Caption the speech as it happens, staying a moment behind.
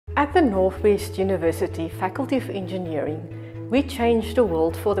At the Northwest University Faculty of Engineering, we change the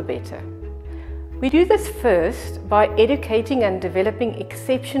world for the better. We do this first by educating and developing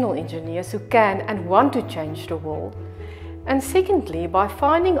exceptional engineers who can and want to change the world. And secondly, by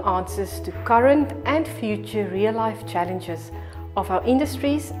finding answers to current and future real-life challenges of our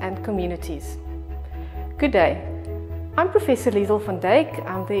industries and communities. Good day. I'm Professor Liesel van Dijk.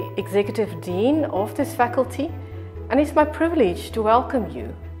 I'm the Executive Dean of this faculty, and it's my privilege to welcome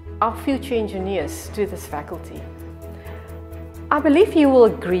you, our future engineers, to this faculty. I believe you will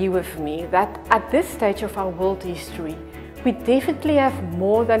agree with me that at this stage of our world history, we definitely have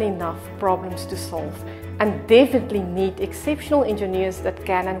more than enough problems to solve and definitely need exceptional engineers that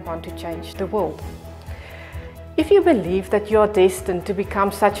can and want to change the world. If you believe that you are destined to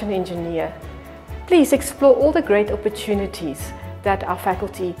become such an engineer, please explore all the great opportunities that our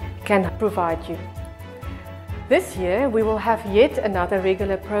faculty can provide you. This year we will have yet another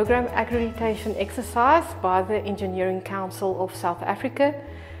regular program accreditation exercise by the Engineering Council of South Africa,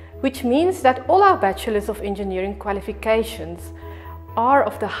 which means that all our Bachelors of Engineering qualifications are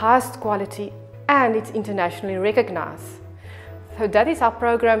of the highest quality and it's internationally recognized. So that is our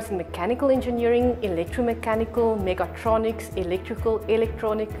programs in mechanical engineering, electromechanical, mechatronics, electrical,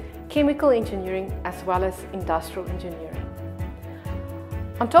 electronic, chemical engineering, as well as industrial engineering.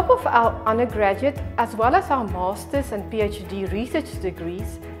 On top of our undergraduate, as well as our master's and PhD research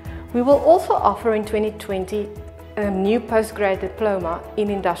degrees, we will also offer in 2020 a new postgrad diploma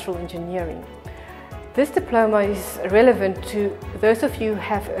in industrial engineering. This diploma is relevant to those of you who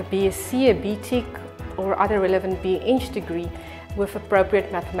have a BSc, a BTech, or other relevant BEng degree with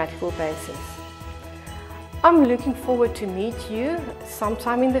appropriate mathematical basis. I'm looking forward to meet you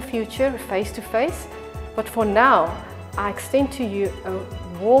sometime in the future, face to face, but for now, I extend to you a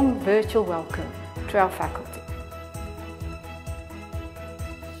warm virtual welcome to our faculty.